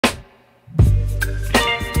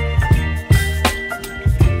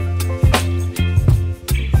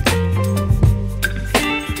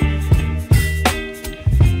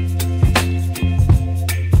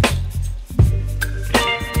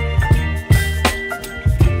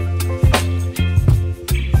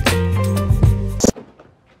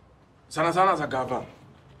Sana sana za gava.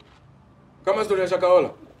 Kama story ya Shakaola.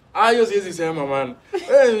 Hiyo siwezi sema man.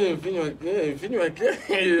 Vinywa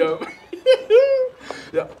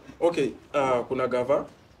yeah. Okay, kuna gava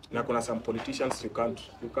na kuna some politicians you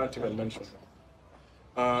can't even mention.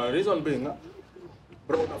 Reason being,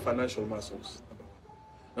 broad financial muscles.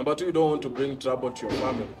 Number two, you don't want to bring trouble to your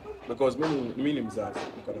family because mimi ni mzazi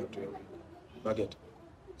nikana tu market.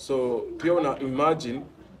 So pia una imagine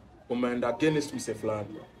umeenda against mse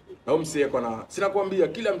fulani. Na mse yako na sina kuambia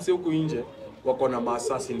kila mse huku nje wako na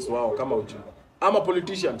assassins wao kama ujui. Ama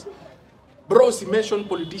politicians. Bro, si mention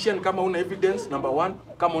politician kama una evidence, number one,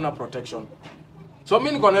 kama una protection. So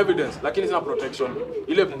mimi niko na evidence lakini sina protection.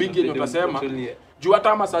 Ile big yenye utasema juu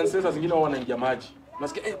hata ama sansesa zingine wao wanaingia maji.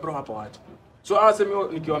 Nasikia bro hapo wacha. So asemi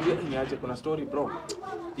nikiwaambia niache kuna story bro.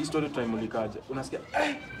 Hii story tutaimulikaje? Unasikia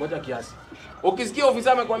ngoja kiasi. Ukisikia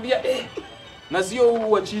ofisa amekwambia na sio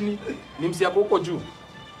huu wa chini ni msi yako huko juu.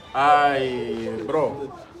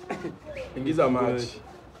 Bro. Ingiza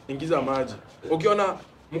maji. Ukiona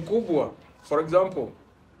mkubwa for example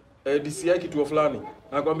DCI kituo fulani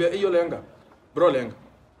anakuambia hiyo lenga. Bro lenga.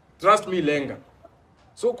 Trust me lenga.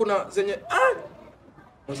 So kuna zenye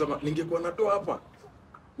unasema ningekuwa natoa hapa.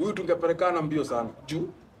 Huyu tungepelekana mbio sana. Juu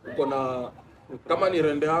uko na kama ni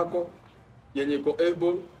rende yako yenye iko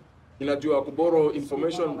able inajua kuborrow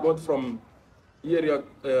information both from area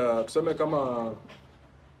tuseme kama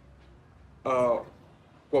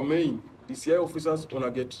kwa main DCI officers una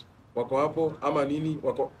get wako hapo ama nini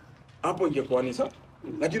wako hapo ingekuwa ni sawa.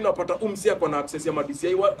 Lakini unapata umsia kwa na access ya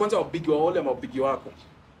DCI kwanza wabigi wa wale mabigi wako.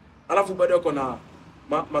 Alafu baadaye uko na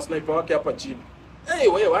sniper wake hapa chini.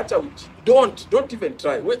 Wewe acha don't even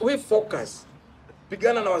try. We focus.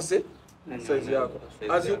 Pigana na wase size yako.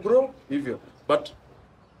 As you grow hivyo. But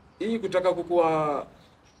hii kutaka kukua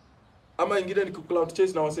ama ingine ni cloud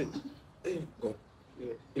chase na wase. Go.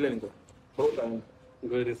 Ile ni go.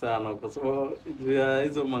 Ngori sana kwa sababu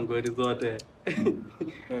hizo mangori zote.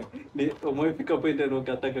 Ni umefika point ndio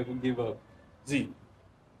ukataka ku give up.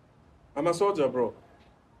 I'm a soldier bro.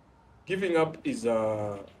 Giving up is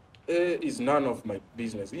none of my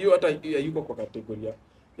business. Hiyo hata yuko kwa kategoria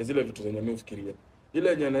ya zile vitu zenye mimi ufikiria. Ile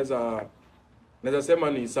yenye naweza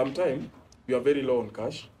sema ni sometime you are very low on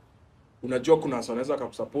cash. Unajua kuna wanaweza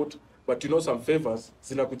kukusupport but you know some favors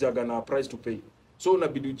zinakujaga na price to pay. So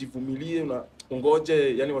unabidi ujivumilie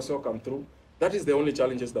ungoje yani wasio come through. That is the only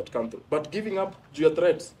challenges that come through. But giving up to your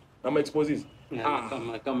threats ama exposes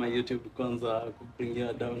kama YouTube kwanza kubring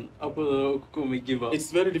you down hapo kume give up.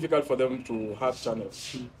 It's very difficult for them to hack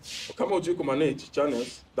channels. Kama ujui ku manage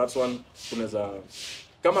channels, that's one unaweza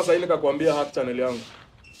kama sasa nikakwambia hack channel yangu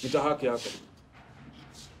nita hack yako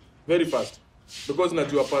very fast because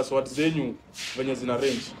najua password zenyu venye zina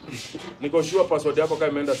range. Niko sure password yako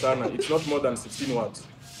kama imeenda sana it's not more than 16 words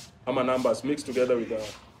ama numbers mixed together with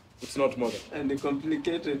it's not more than and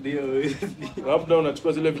complicated deal. Labda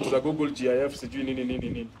unachukua zile vitu za Google GIF sijui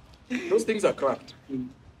nini. Those things are cracked.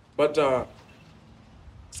 But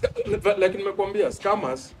like nimekwambia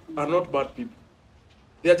scammers are not bad people.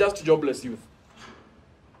 They are just jobless youth.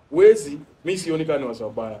 Wezi mimi sioni kama ni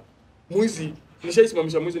wasabaya. Mwizi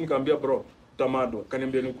nishaisimamisha mwizi nikamwambia bro tamadwa.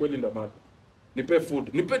 Kaniambia ni kweli ndamadwa. Nipe food.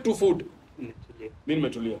 Nipe tu food. Mimi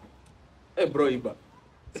nimetulia. Bro iba.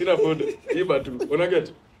 Sina food. Iba tu. Una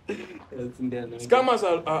get?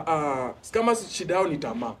 Scammers shida yao ni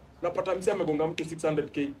tamaa. Unapata msee amegonga mtu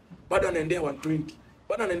 600k, bado anaendea 120,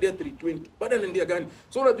 bado anaendea 320, bado anaendea gani?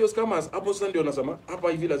 So unajua scammers hapo sasa ndio unasema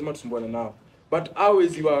hapa hivi lazima tusumbuane nao. But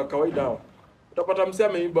hawezi wa kawaida hao. Utapata msee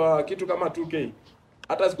ameiba kitu kama 2k.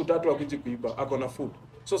 Hata siku tatu akiji kuiba, ako na food.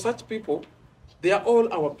 So such people, they are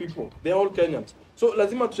all our people. They are all Kenyans. So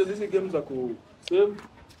lazima tucheze hizi games za ku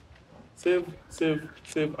save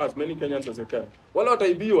as many Kenyans as you can. Wala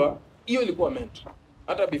wataibiwa, hiyo ilikuwa meant.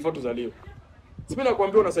 Hata before tuzaliwe. Simi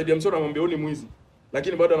nakwambia unasaidia msoro namwambia ni mwizi,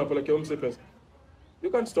 lakini bado anapelekea mse pesa.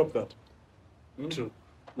 You can't stop that. True.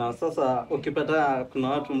 Na sasa ukipata kuna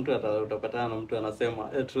watu utapatana na mtu anasema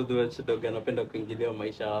Truth Watchdog anapenda kuingilia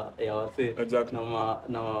maisha ya wasee. Exactly.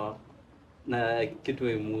 Na kitu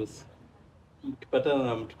imuhusu. Ukipatana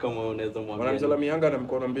na mtu kama unaweza mwambia. Wananisalamianga na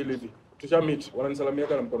mkono mbili hivi. Tusha meet,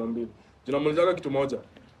 wananisalamianga na mkono mbili. Tunamuulizaga kitu moja.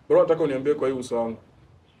 Bro nataka uniambie kwa hii uso wangu.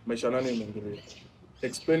 Maisha nani imeingilia?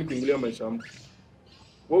 Explain kuingilia maisha yangu.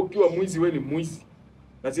 Wewe ukiwa mwizi wewe ni mwizi.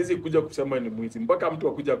 Na siwezi kuja kusema ni mwizi. Mpaka mtu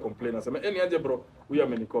akuja complain asema ni aje bro, huyu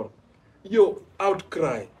amenikora. Hiyo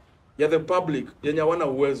outcry ya the public yenye hawana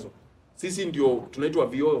uwezo. Sisi ndio tunaitwa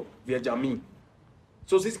vioo vya jamii.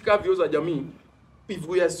 So sisi kama vioo za jamii, if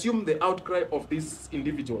we assume the outcry of these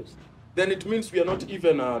individuals, then it means we are not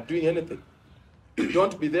even doing anything.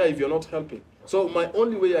 Don't be there if you're not helping. So my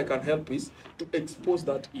only way I can help is to expose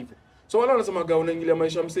that evil. So wala wanasema unaingilia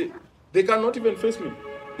maisha mse, they cannot even face me.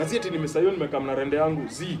 Na si eti nimesayo nimekaa na rende yangu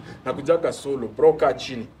na kujaga solo broka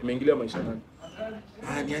chini. Nimeingilia maisha nani?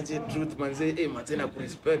 Niaje truth manze, manze na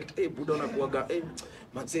respect, buda unakuaga,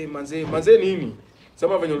 manze nini?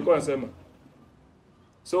 Sema venye ulikuwa unasema.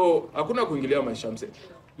 So hakuna kuingilia maisha mse.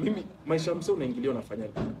 Mimi maisha mse unaingilia unafanya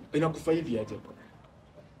nini? Inakufaidi aje bro?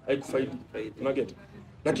 Haikufaidi. Una get?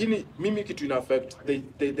 Lakini mimi kitu ina affect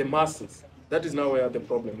the masses. That is now where the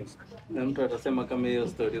problem is. Na mtu atasema kama hiyo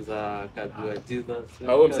story za KABI wa Jesus.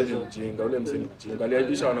 Hao mse ni mjinga, ule mse ni mjinga.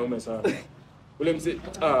 Aliaibisha wanaume sana. Ule mse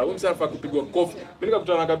ule mse anafaa kupigwa kofi. Mimi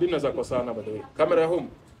nikakutana na KABI naweza kosana by the way. Camera home.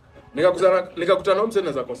 Nikakutana na mse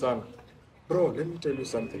naweza kosana. Bro, let me tell you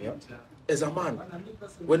something. Yeah? As a man,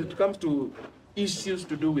 when it comes to issues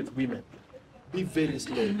to do with women, be very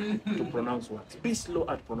slow to pronounce words. Be slow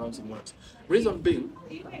at pronouncing words. Reason being,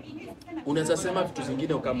 unaweza sema vitu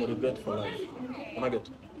zingine ukama regret for life.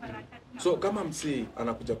 Unaget? So kama msi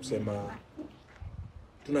anakuja kusema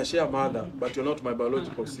tunashare mother but you're not my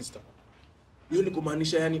biological sister. Hiyo ni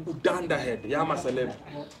kumaanisha yani udanda head ya ama celeb.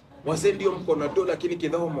 Wase ndio mko na do lakini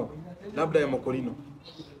kidhomo labda ya mokolino.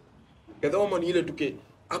 Kidhomo ni ile tuke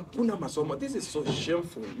hakuna masomo. This is so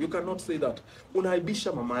shameful. You cannot say that.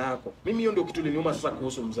 Unaibisha mama yako. Mimi hiyo ndio kitu iliniuma sasa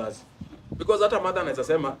kuhusu mzazi. Because hata mother anaweza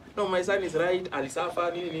sema, no my son is right,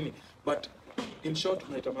 alisafa nini. But in short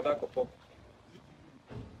unaita mother yako pop.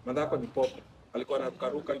 Mother yako ni pop. Alikuwa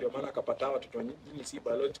anarukaruka ndio maana akapata watoto wengi si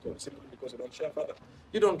biological simply because you don't share father.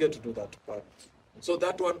 You don't get to do that to parents. So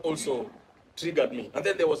that one also triggered me. And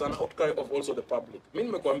then there was an outcry of also the public. Mimi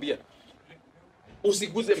nimekuambia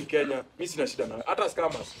usiguze Mkenya, mimi sina shida nayo. Hata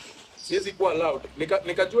scammers siwezi kuwa loud.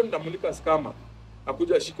 Nikajua nitamulika scammer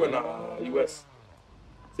akuja ashikwe na US.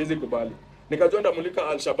 Siwezi kubali. Nikajua nitamulika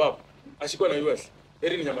Al-Shabaab ashikwe na US.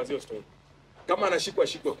 Heri ni nyamazio story. Kama anashikwa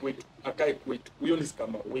ashikwe kwetu, akae kwetu. Huyo ni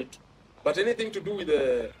scammer wetu. But anything to do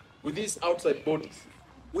with these outside bodies,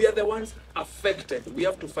 we are the ones affected. We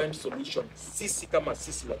have to find solutions. Sisi kama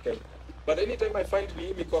sisi wa Kenya. But anytime I find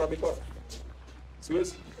ni mikora.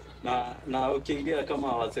 Siwezi. Na ukiingia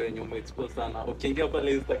kama wase wenye umeexpose sana, ukiingia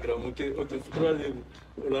pale Instagram, ukiscroll hivi,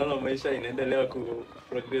 unaona maisha inaendelea ku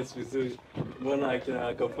progress vizuri. Mbona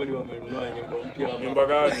akina Kafuri wamenunua nyumba mpya? Nyumba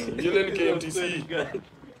gani? Ile ni KMTC.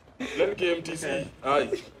 Ile ni KMTC.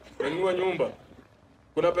 Hai. Wamenunua nyumba.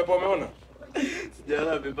 Kuna pepo umeona?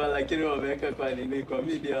 Sijaona pepo lakini wameweka kwa nini kwa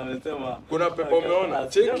media wamesema kuna pepo umeona?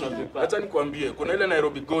 Cheki. Acha nikwambie, kuna ile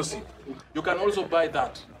Nairobi gossip. You can also buy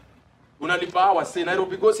that. Unalipa hawa say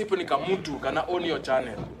Nairobi gossip ni kama mtu kana own your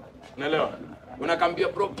channel. Unaelewa? Unakambia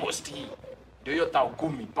bro post hii. Ndio hiyo tao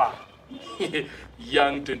 10 pa.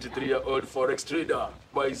 Young 23-year-old forex trader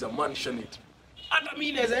buys a mansion it. Hata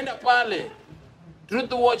mimi naweza enda pale.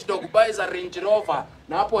 Truth Watchdog buys a Range Rover.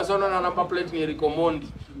 Na hapo wasaona na number plate ni recommend.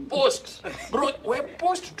 Post. Bro, we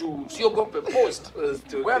post to siogope post.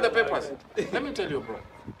 Where are the papers? Let me tell you bro.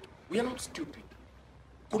 We are not stupid.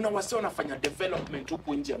 Kuna wase wanafanya development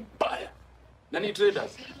huko nje mbaya. Na ni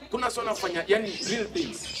traders. Kuna wase wanafanya yani real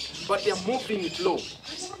things. But they are moving it low.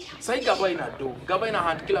 Sai gavana do. Gavana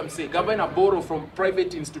hand kila mse. Gavana borrow from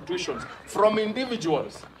private institutions. From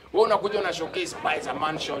individuals. Wewe unakuja na showcase buys a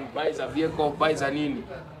mansion, buys a vehicle, buys a nini.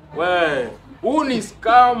 We, huu ni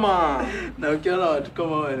scammer. Na ukiona watu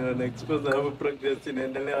kama wana expose hapo progress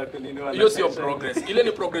inaendelea kwa nini wana? Hiyo sio progress. Ile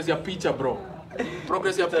ni progress ya picha bro.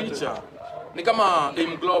 Progress ya picha. Ni kama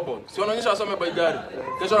aim global. Si wanaonyesha wasome by gari.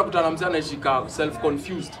 Kesho nakutana mzee anashika self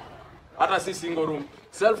confused. Hata si single room.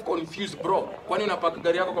 Self confused bro. Kwani unapaka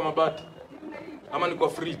gari yako kwa mabati? Ama ni kwa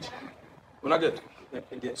fridge? Una get?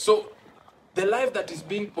 So the life that is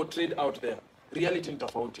being portrayed out there, reality ni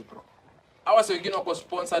tofauti bro. Hawa wengine wako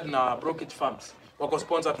sponsored na brokerage firms. Wako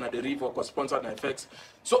sponsored na Deriv, wako sponsored na FX.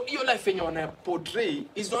 So hiyo life yenye wana portray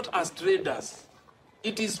is not as traders.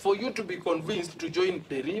 It is for you to be convinced to join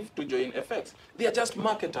Deriv, to join FX. They are just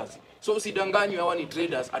marketers. So usidanganywe hawa ni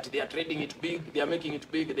traders at they are trading it big, they are making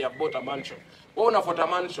it big, they have bought a mansion. Wewe unafuata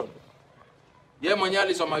mansion. Yeye mwenyewe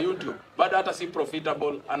alisoma YouTube, bado hata si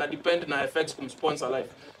profitable, ana depend na FX kumsponsor life.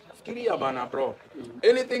 Fikiria bana bro.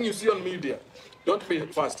 Anything you see on media, don't be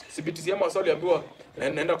fast. CBTC ama wasali ambiwa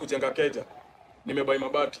naenda kujenga keja. Nimebai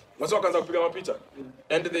mabati. Wasa wakaanza kupiga mapicha.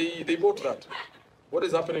 And they bought that. What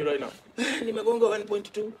is happening right now? Nimegonga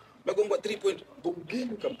 1.2, nimegonga 3.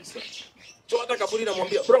 Bugeni kabisa. So hata Kafuri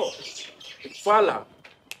namwambia, bro, fala.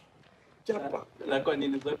 Chapa. Na kwa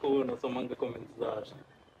nini zako wewe unasomanga comments za watu?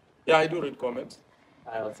 Yeah, I do read comments.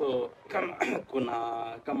 So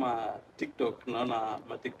kama TikTok naona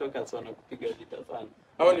ma TikTokers wanakupiga vita sana.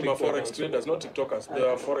 Hawa ni forex traders, not TikTokers. They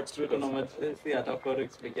are forex traders. Kuna si hata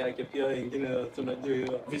forex peke yake, pia wengine tunajua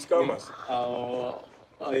hiyo Viscammers.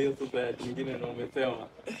 Hiyo sasa nyingine na umesema.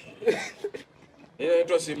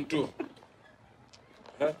 Inaitwa sim tu.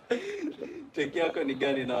 Cheki yako ni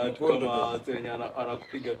gani na watu kama watu wenye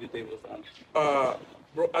anakupiga vita hivyo sana?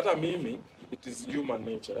 Bro, hata mimi, it is human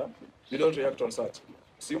nature. Yeah? You don't react on such.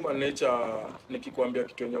 It's human nature, nikikwambia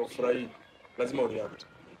kitu yenye ufurahi, lazima ureact.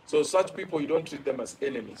 So such people, you don't treat them as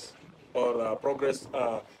enemies or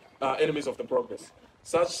enemies of the progress.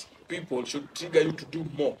 Such people should trigger you to do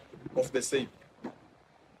more of the same.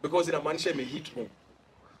 Because inamaanisha imehit home.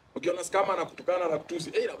 Ukiona scammer na kutukana na kutusi,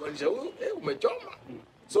 inamaanisha umechoma.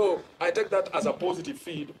 So I take that as a positive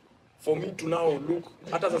feed for me to now look,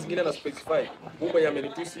 hata saa zingine na specify, kumbe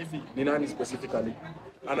yamenitusi hivi, ni nani specifically?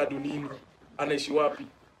 Anadu nini? Anaishi wapi?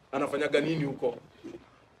 Anafanyaga nini huko?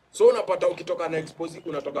 So unapata ukitoka na expose,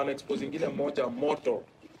 unatoka na expose ingine moja moto.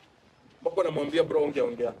 Mbona namwambia bro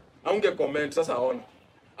ongea. Aunge comment sasa aona.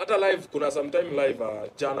 Hata live kuna sometime live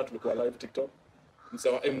jana tulikuwa live TikTok.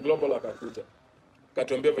 Msawa M Global akakuja.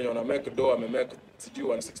 Katuambia venye wana make dough, amemake sijui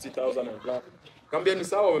 160,000 and blah. Kambia ni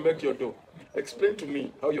sawa umemake your dough. Explain to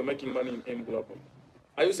me how you're making money in M Global.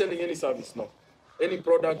 Are you selling any service? No. Any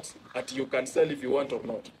product that you can sell if you want or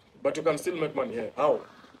not. But you can still make money here. How?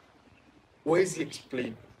 Where is he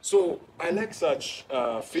explain? So I like such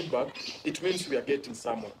feedback. It means we are getting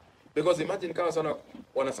somewhere. Because imagine kama sana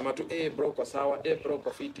wanasema tu bro kwa sawa, bro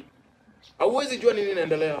kwa fiti. Hauwezi jua nini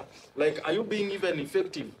inaendelea. Like are you being even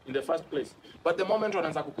effective in the first place? But the moment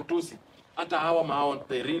wanaanza kukutusi, hata hawa mao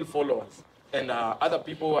the real followers and other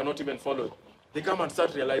people who are not even followed, they come and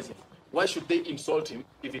start realizing why should they insult him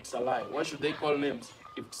if it's a lie? Why should they call names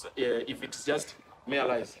if it's just mere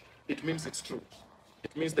lies? It means it's true.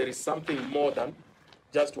 It means there is something more than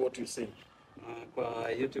just what you say.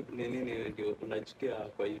 Kwa YouTube ni nini ndio unachukia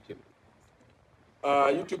kwa YouTube?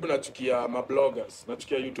 YouTube nachukia mabloggers,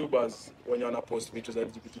 nachukia YouTubers wenye wanapost vitu za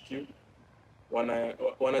LGBTQ.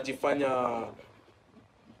 Wanajifanya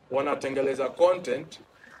wanatengeleza content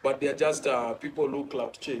but they are just people who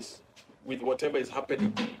clout chase with whatever is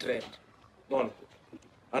happening in trend. No.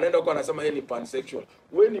 Anaenda kwa anasema yeye ni pansexual.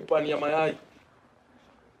 Wewe ni pan ya mayai.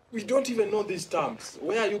 We don't even know these terms.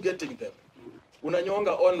 Where are you getting them?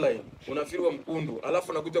 Unanyonga online, unafiriwa mkundu,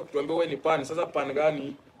 alafu unakuja kutuambia wewe ni pan. Sasa pan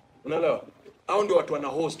gani? Unaelewa? Hao ndio watu wana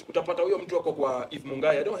host. Utapata huyo mtu wako kwa If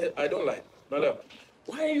Mungai. I don't like. Unaelewa?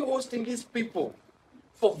 Why are you hosting these people?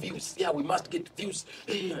 For views. Yeah, we must get views.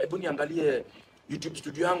 Hebu niangalie YouTube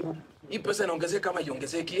studio yangu. Hii pesa inaongezeka kama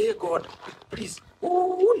iongezeki. Hey God, please.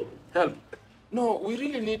 Help. No, we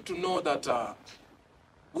really need to know that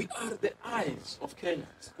we are the eyes of Kenya.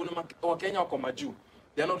 Kuna Wakenya wako majuu.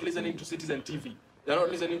 They are not listening to Citizen TV. They are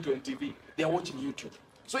not listening to NTV. They are watching YouTube.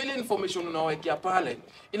 So ile information unawekea pale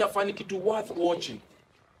inafanya kitu worth watching.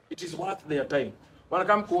 It is worth their time.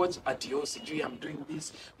 Wanakam kuwatch atio sijui I'm doing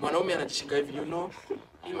this. Mwanaume anajishika hivi, you know,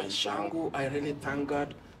 in my shangu I really thank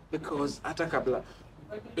God because hata kabla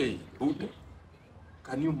Buddha,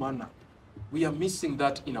 can you man up? We are missing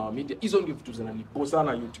that in our media. Hizo ndio vitu zinanipo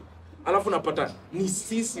sana YouTube. Alafu napata ni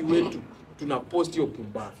sisi wetu tunapost hiyo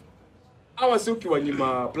pumbavu. Hawa si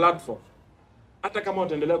ukiwanyima platform. Hata kama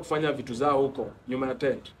wataendelea kufanya vitu zao huko nyuma ya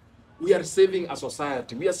tent. We are saving a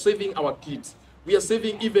society. We are saving our kids. We are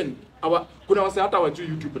saving even our kuna wase hata wajui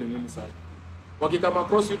YouTube ni nini sasa. Wakikama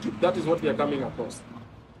across YouTube, that is what they are coming across.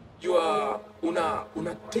 You are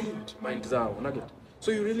una taint mind zao, unaget.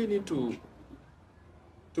 So you really need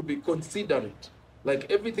to be considerate.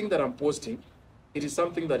 Like everything that I'm posting, it is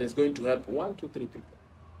something that is going to help 1, 2, 3 people.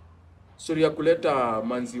 Story ya kuleta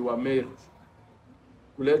Manzi wa Meru,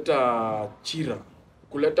 kuleta Chira,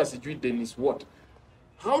 kuleta sijui Dennis what.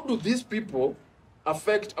 How do these people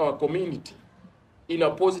affect our community in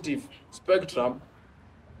a positive spectrum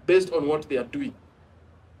based on what they are doing?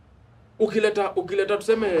 Ukileta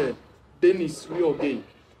tuseme Dennis huyo gay.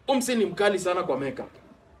 Umsi ni mkali sana kwa makeup.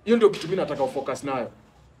 Hiyo ndio kitu mimi nataka ufocus nayo.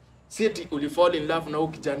 Si eti ulifall in love na huyo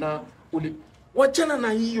kijana, wachana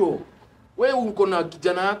na hiyo. Wewe uko na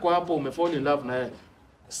kijana yako hapo umefall in love na yeye.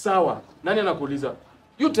 Sawa. Nani anakuuliza?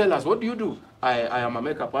 You tell us, what do you do? I am a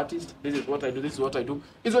makeup artist. This is what I do. This is what I do.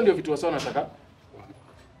 Hizo ndio vitu wasio nataka.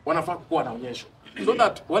 Wanafaa kuwa naonyesho. So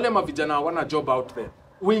that wale mavijana wana job out there.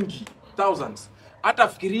 Wingi, thousands. Hata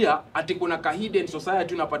fikiria ati kuna ka hidden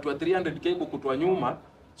society unapatiwa 300k kukutwa nyuma.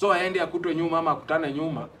 So aende akutwe nyuma ama akutane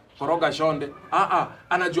nyuma. Koroga shonde.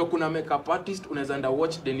 Anajua kuna makeup artist unaweza enda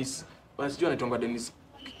watch Dennis. Sijui anaitwa Dennis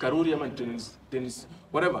Karuri ama Dennis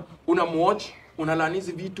whatever. Unamwatch,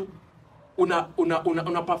 unalanizi vitu,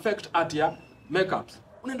 una perfect art ya makeups.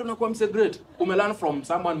 unaenda unakuwa mse great. Umelearn from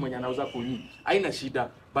someone mwenye anauza kuni. Haina shida,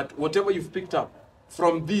 but whatever you've picked up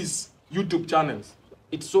from these YouTube channels,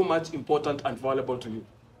 it's so much important and valuable to you.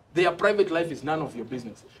 Their private life is none of your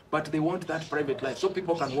business, but they want that private life so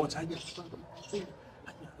people can watch.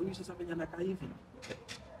 Huyu sasa venye anakaa hivi.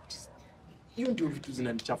 Hiyo ndio vitu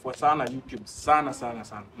zinanichafua sana YouTube, sana.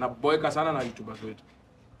 Na boeka sana na YouTubers wetu.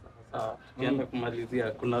 Kienda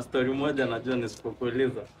kumalizia, kuna story moja najua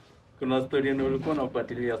nisipokuuliza. Kuna story yenye ulikuwa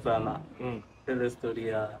unafuatilia sana. Ile story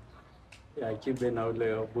ya Kibe na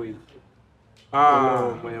ule boys.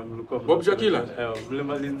 Bob Shakila.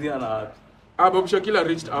 Mlimalizia na Bob Shakila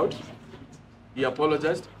reached out. He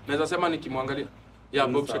apologized. Naweza sema nikimwangalia. Yeah,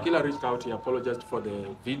 Bob Shakila reached out. He apologized for the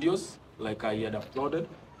videos like he had uploaded.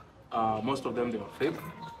 Most of them they were fake.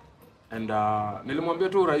 And nilimwambia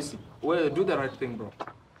tu rahisi, well, do the right thing, bro.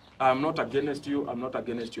 I'm not against you. I'm not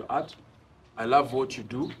against your art. I love what you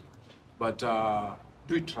do, but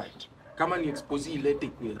do it right. Kama ni expose ilete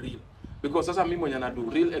ikuwe real. Because sasa mimi mwenye na do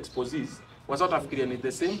real exposes, wasa utafikiria ni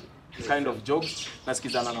the same kind of jokes,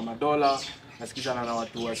 nasikizana na madola, nasikizana na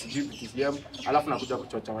watu wa CGM, alafu nakuja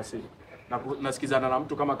kuchocha wase. Nasikizana na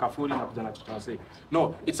mtu kama Kafuri na kuja na kuchocha wase.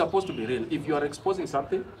 No, it's supposed to be real. If you are exposing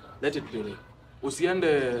something, let it be real.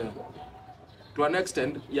 Usiende to an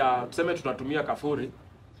extent ya tuseme tunatumia Kafuri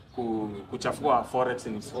kuchafua forex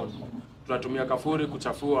in its own. Tunatumia Kafuri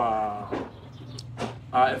kuchafua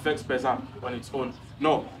FX pesa on its own.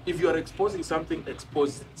 No, if you are exposing something,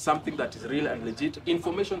 expose something that is real and legit,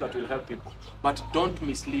 information that will help people, but don't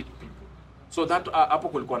mislead people. So that hapo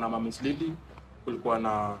kulikuwa na misleading, kulikuwa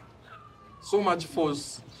na so much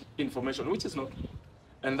false information, which is not,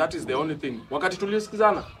 and that is the only thing. Wakati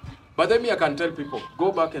tulisikizana, but then I can tell people,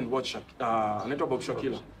 go back and watch anaitwa Bob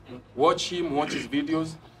Shakila. Watch him, watch his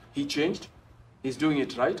videos. He changed. He's doing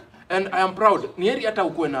it right. And I am proud. Nieri hata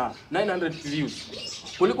ukuwe na 900 views.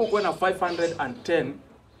 Kuliko ukuwe na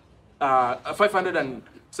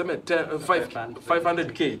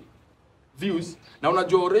 500k views. Na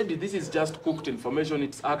unajua already this is just cooked information,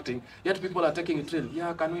 it's acting. Yet people are taking it real.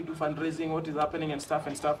 Yeah, can we do fundraising? What is happening and stuff.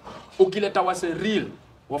 Ukileta wase real,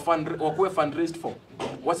 wakuwe fundraised for.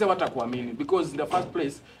 Wase watakuamini. Because in the first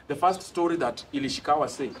place, the first story that ilishika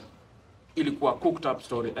wase, ilikuwa cooked up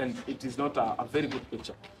story, and it is not a very good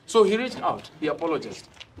picture. So he reached out, he apologized.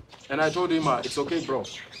 And I told him, it's okay bro,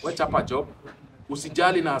 wachapa job.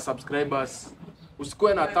 Usijali na subscribers.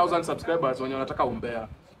 Usikuwe na 1000 subscribers wenye wanataka umbea.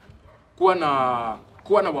 Kuwa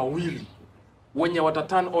na wawili wenye wata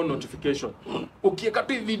turn on notification. Ukieka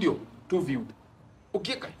tu video 2 viewed.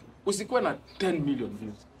 Usikuwe na 10 million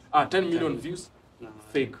views. 10 million views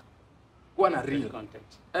fake. Kuwa na real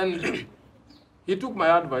content. And he took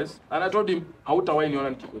my advice, and I told him, hautawahi niona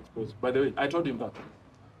nikikuexpose. By the way, I told him that.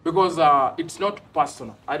 Because it's not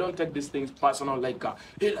personal. I don't take these things personal like,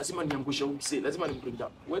 hey, lazima niangushe umse, lazima bring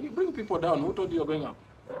down. When you bring people down, who told you you're going up?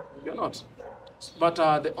 You're not. But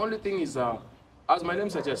the only thing is, as my name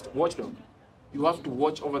suggests, Watchdog. You have to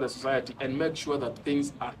watch over the society and make sure that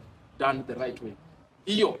things are done the right way.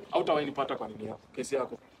 Hiyo, hautawahi nipata kwa nini yako, kesi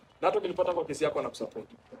yako. Na hata ukipata kwa kesi yako na kusupport.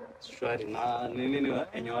 Shwari. Na nini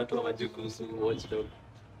enye watu hawajui kuhusu Watchdog?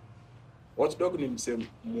 Watchdog ni msemo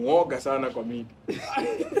muoga sana kwa mimi.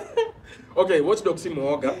 Okay, Watchdog si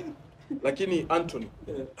muoga, lakini Anthony.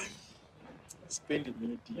 Spendi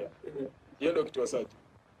media. Hiyo ndio kitu wasaji.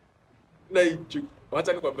 Na hicho,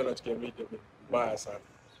 wacha nikwambie nachukia media baya sana.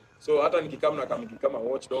 So hata nikikama kama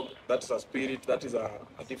Watchdog, that is a spirit, that is a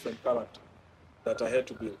different character that I had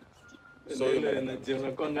to build. So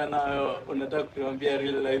unajiona konga na unataka kuambia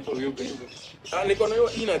real life au yuko hivyo. Niko na hiyo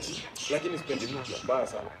energy, lakini spendi media baya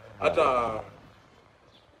sana. Hata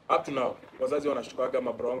up to now wazazi wanashtukaga,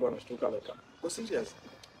 mabro wangu wanashtuka like, go serious,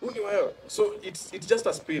 uni wewe. So it's just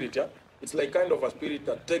a spirit, yeah. It's like kind of a spirit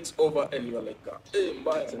that takes over and you are like,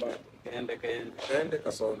 mbaya kaende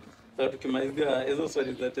kasonga. Sasa tukimalizia hizo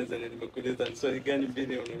swali zote zenye nimekuuliza, ni swali gani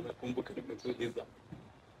mbili unakumbuka nimekuuliza?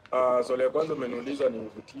 Swali ya kwanza umeniuliza ni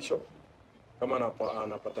vitisho, kama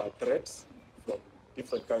anapata threats from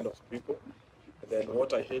different kind of people, and then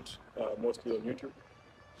what I hate mostly on YouTube.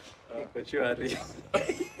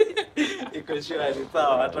 Iko shwari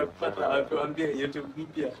sawa, atakupata wakuambia YouTube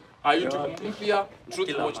mpya. YouTube mpya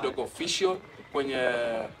Truth Watchdog official kwenye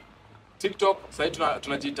TikTok. Sasa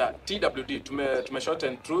tunajiita TWD.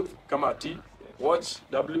 Tumeshorten Truth kama T, Watch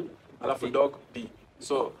W, alafu Dog D.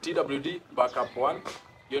 So TWD backup 1.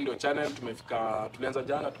 Hiyo ndio channel tulianza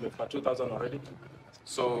jana, tumefika 2000 already.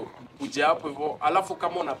 So uje hapo hivyo, alafu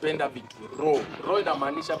kama unapenda vitu raw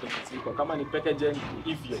inamaanisha pesa, kama ni packaging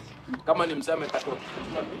hivyo, kama ni msame tato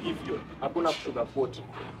hivyo, hakuna kusugarcoat.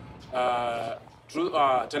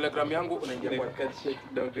 Telegram yangu unaingia kwa Katika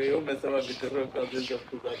kidogo hiyo umesema vitoro kwa zenzo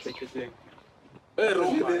za pekee.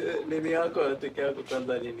 Roma. Nini yako teke yako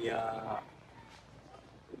kwanza nini ya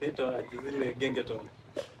zile gengeton.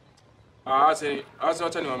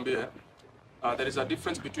 Wacha niwaambie, there is a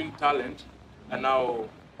difference between talent and now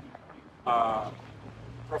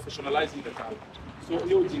professionalizing the talent. So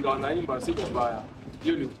hiyo ujinga wanaimba si mbaya,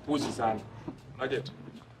 hiyo ni upuzi sana. Unaget?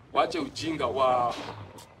 Waache ujinga wa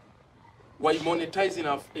monetize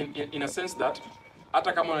in a sense that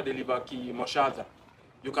hata kama una deliver ki moshadha,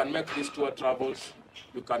 you can make these tour travels,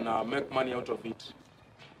 you can make money out of it.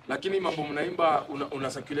 Lakini mambo mnaimba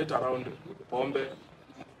una circulate around pombe,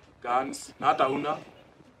 guns, na hata una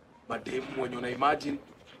mademu wenye una imagine.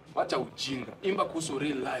 Wacha ujinga, imba kuhusu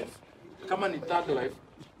real life. Kama ni thug life,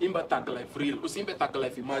 imba thug life real, usiimbe thug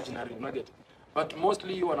life imaginary, unaget? But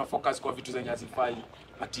mostly wana focus kwa vitu zenye hazifai.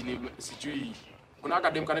 Ati ni sijui kuna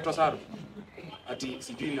academic kanaitwa Saru, ati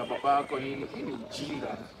sijui na baba yako nini, ni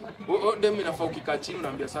ujinga. Dem inafaa ukikaa chini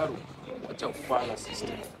unaambia Saru, acha ufala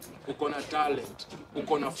system. Uko na talent,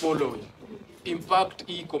 uko na following, impact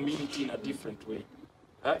hii community in a different way.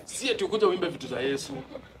 Si eti ukuja uimbe vitu za Yesu,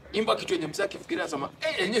 imba kitu yenye msaki fikiria sema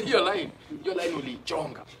hiyo line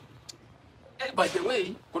ulichonga. By the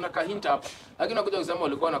way, kuna kahinta hapa. Lakini nakuja kusema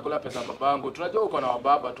ulikuwa unakula pesa babangu. Tunajua uko na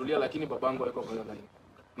wababa tulia, lakini babangu hayuko kwa line.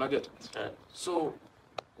 Unaget? So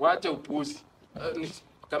waache upuzi.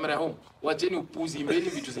 Kamera home. Waacheni upuzi, imbeni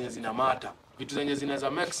vitu zenye zina mata. Vitu zenye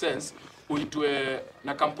zinaweza make sense. Uitwe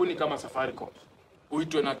na kampuni kama Safaricom.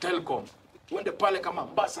 Uitwe na Telcom. Uende pale kama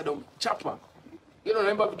ambassador chapa.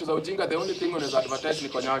 Unaimba vitu za ujinga, the only thing unaweza advertise ni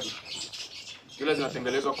konyagi. Zile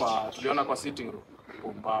zinatengenezwa kwa tuliona kwa sitting room.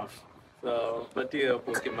 Umbafu. So, patia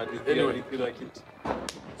hapo kimalizia kila kitu.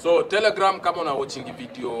 So Telegram kama una watching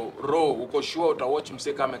video raw, uko sure uta watch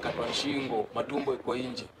msee kama amekatwa shingo, matumbo iko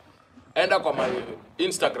nje. Enda kwa my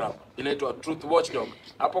Instagram, inaitwa Truth Watchdog.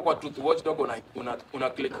 Hapo kwa Truth Watchdog una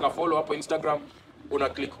click ka follow hapo Instagram, una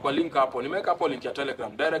click kwa link hapo. Nimeweka hapo link ya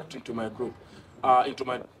Telegram direct into my group, into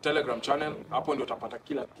my Telegram channel. Hapo ndio utapata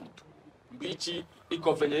kila kitu. Mbichi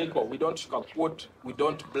iko venye iko. We don't sugarcoat, we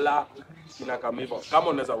don't blur. Inakama hivyo. Kama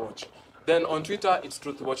unaweza watch. Then on Twitter it's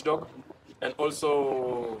Truth Watchdog, and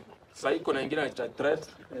also saiko na ingine inaitwa Thread.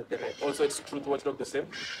 Also it's Truth Watchdog the same.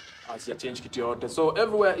 As ya change kitu yote. So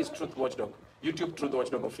everywhere is Truth Watchdog. YouTube Truth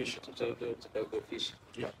Watchdog official.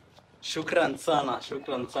 Yeah. Shukran sana.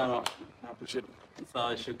 I appreciate it.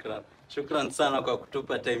 Sawa, shukran sana kwa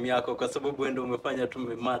kutupa time yako, kwa sababu wewe ndio umefanya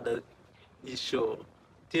tumemada hii show.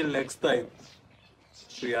 Till next time.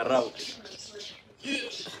 We are out.